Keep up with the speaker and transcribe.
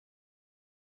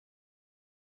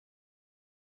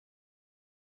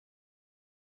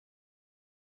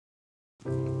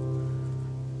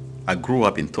I grew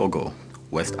up in Togo,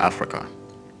 West Africa.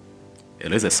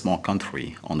 It is a small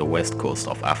country on the west coast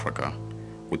of Africa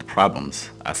with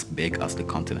problems as big as the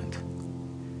continent.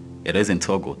 It is in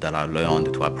Togo that I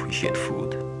learned to appreciate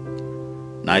food.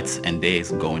 Nights and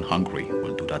days going hungry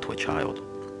will do that to a child.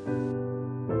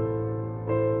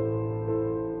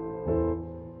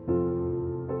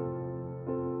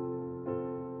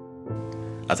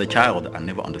 As a child, I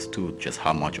never understood just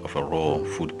how much of a role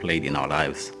food played in our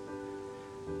lives.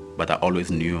 But I always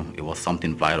knew it was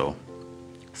something vital,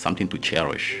 something to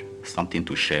cherish, something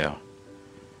to share,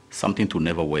 something to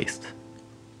never waste.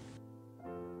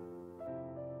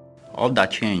 All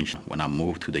that changed when I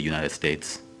moved to the United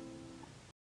States.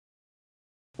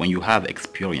 When you have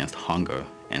experienced hunger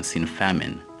and seen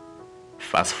famine,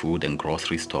 fast food and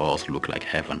grocery stores look like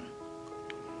heaven.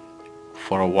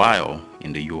 For a while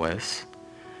in the US,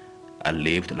 I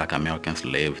lived like Americans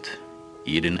lived,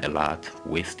 eating a lot,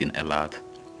 wasting a lot,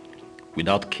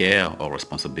 without care or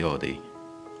responsibility.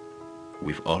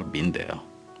 We've all been there.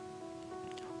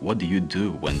 What do you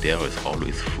do when there is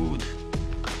always food,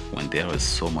 when there is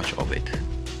so much of it?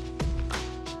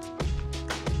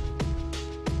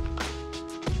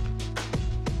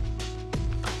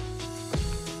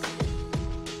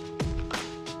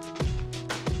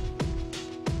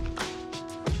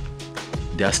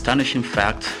 The astonishing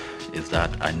fact is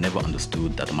that I never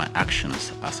understood that my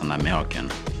actions as an American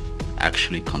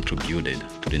actually contributed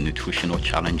to the nutritional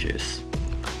challenges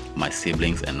my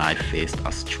siblings and I faced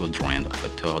as children of a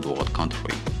third world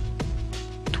country.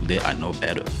 Today I know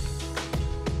better.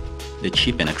 The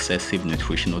cheap and excessive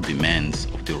nutritional demands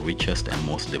of the richest and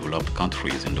most developed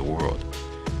countries in the world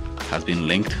has been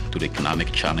linked to the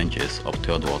economic challenges of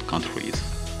third world countries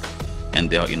and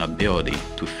their inability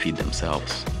to feed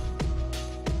themselves.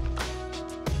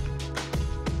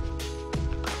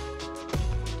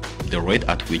 The rate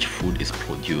at which food is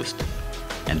produced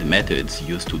and the methods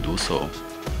used to do so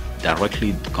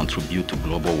directly contribute to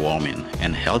global warming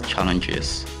and health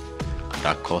challenges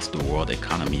that cost the world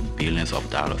economy billions of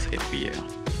dollars every year.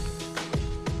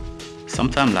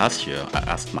 Sometime last year, I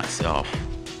asked myself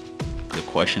the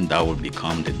question that would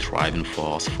become the driving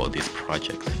force for this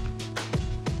project.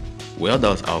 Where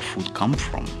does our food come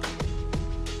from?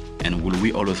 And will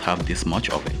we always have this much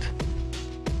of it?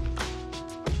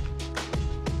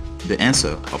 The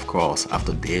answer, of course,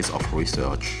 after days of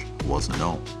research, was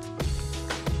no.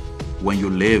 When you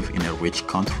live in a rich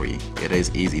country, it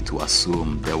is easy to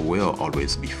assume there will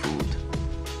always be food.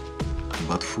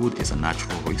 But food is a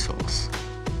natural resource.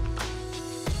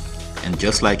 And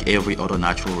just like every other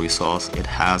natural resource, it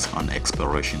has an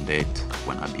expiration date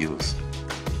when abused.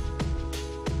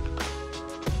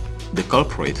 The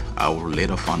culprit, I will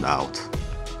later find out,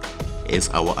 is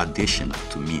our addiction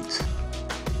to meat.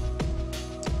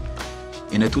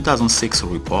 In a 2006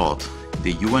 report,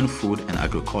 the UN Food and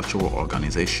Agricultural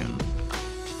Organization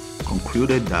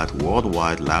concluded that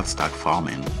worldwide livestock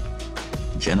farming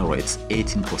generates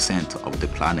 18% of the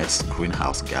planet's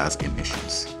greenhouse gas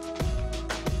emissions.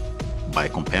 By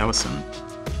comparison,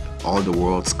 all the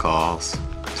world's cars,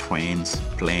 trains,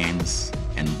 planes,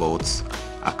 and boats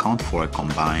account for a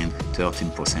combined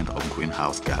 13% of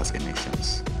greenhouse gas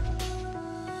emissions.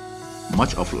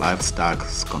 Much of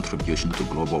livestock's contribution to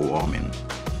global warming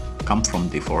comes from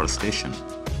deforestation,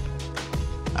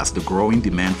 as the growing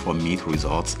demand for meat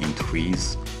results in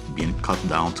trees being cut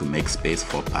down to make space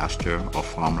for pasture or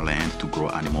farmland to grow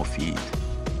animal feed.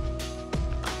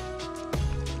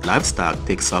 Livestock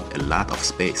takes up a lot of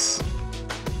space,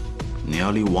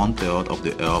 nearly 1/3 of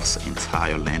the Earth's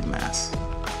entire landmass.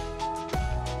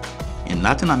 In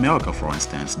Latin America, for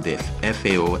instance, the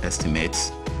FAO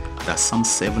estimates that some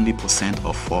 70%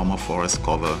 of former forest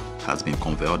cover has been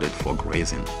converted for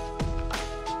grazing.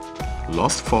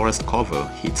 Lost forest cover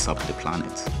heats up the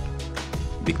planet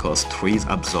because trees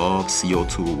absorb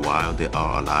CO2 while they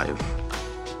are alive.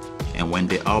 And when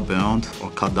they are burned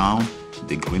or cut down,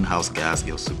 the greenhouse gas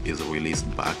is released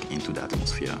back into the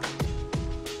atmosphere.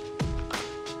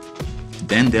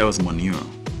 Then there is manure.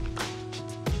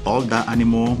 All that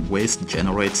animal waste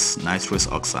generates nitrous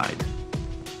oxide,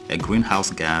 a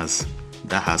greenhouse gas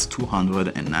that has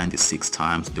 296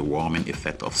 times the warming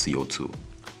effect of CO2.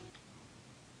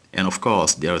 And of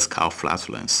course, there is cow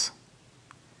flatulence.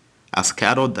 As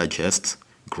cattle digest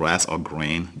grass or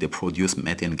grain, they produce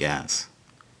methane gas,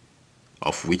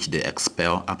 of which they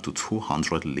expel up to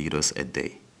 200 liters a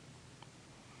day.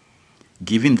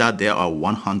 Given that there are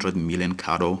 100 million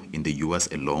cattle in the US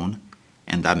alone,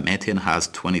 and that methane has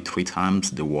 23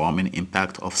 times the warming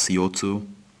impact of CO2,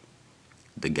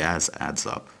 the gas adds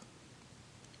up.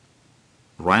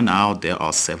 Right now, there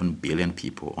are 7 billion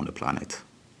people on the planet.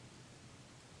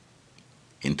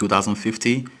 In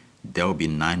 2050, there will be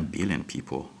 9 billion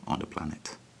people on the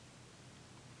planet.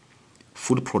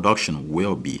 Food production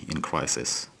will be in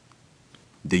crisis.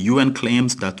 The UN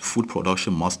claims that food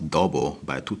production must double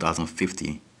by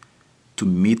 2050 to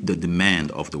meet the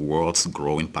demand of the world's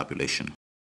growing population.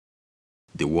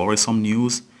 The worrisome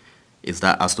news is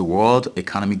that as the world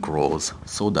economy grows,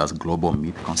 so does global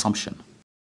meat consumption.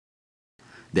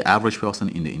 The average person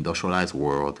in the industrialized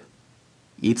world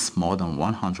eats more than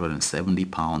 170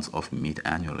 pounds of meat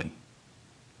annually,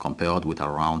 compared with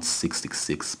around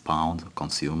 66 pounds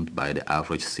consumed by the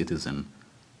average citizen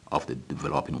of the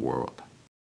developing world.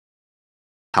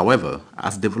 However,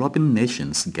 as developing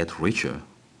nations get richer,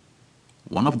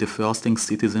 one of the first things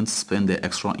citizens spend their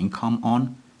extra income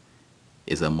on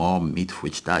is a more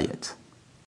meat-rich diet.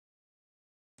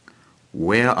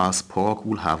 Whereas pork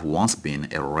would have once been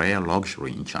a rare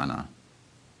luxury in China,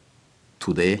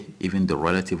 today even the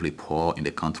relatively poor in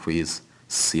the country's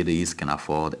cities can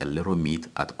afford a little meat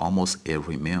at almost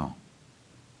every meal.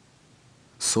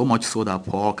 So much so that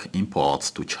pork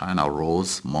imports to China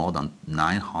rose more than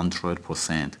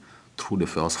 900% through the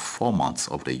first 4 months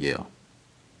of the year.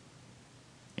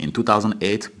 In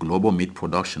 2008, global meat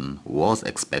production was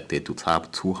expected to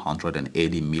top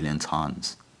 280 million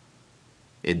tons.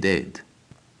 It did,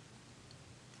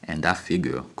 and that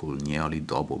figure could nearly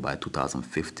double by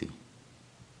 2050.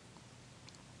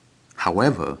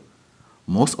 However,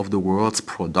 most of the world's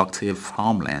productive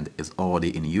farmland is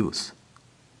already in use.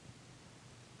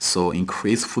 So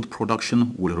increased food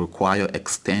production will require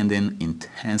extending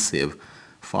intensive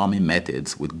farming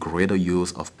methods with greater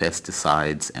use of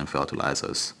pesticides and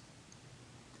fertilizers,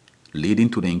 leading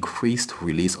to the increased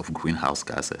release of greenhouse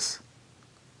gases.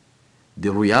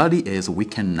 The reality is we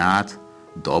cannot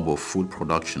double food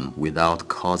production without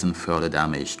causing further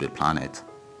damage to the planet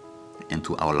and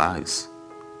to our lives.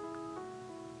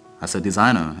 As a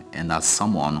designer and as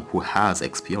someone who has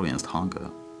experienced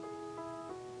hunger,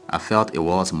 I felt it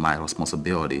was my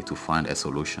responsibility to find a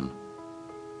solution,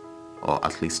 or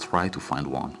at least try to find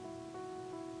one.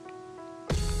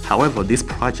 However, this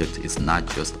project is not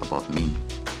just about me.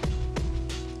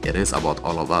 It is about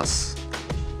all of us,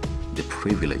 the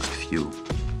privileged few,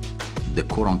 the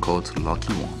quote-unquote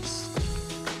lucky ones,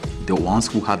 the ones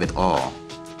who have it all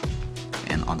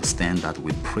and understand that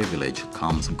with privilege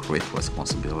comes great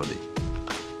responsibility.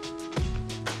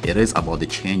 It is about the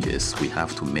changes we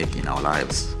have to make in our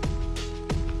lives,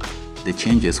 the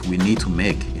changes we need to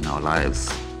make in our lives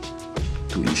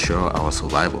to ensure our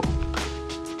survival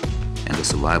and the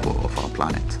survival of our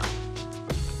planet.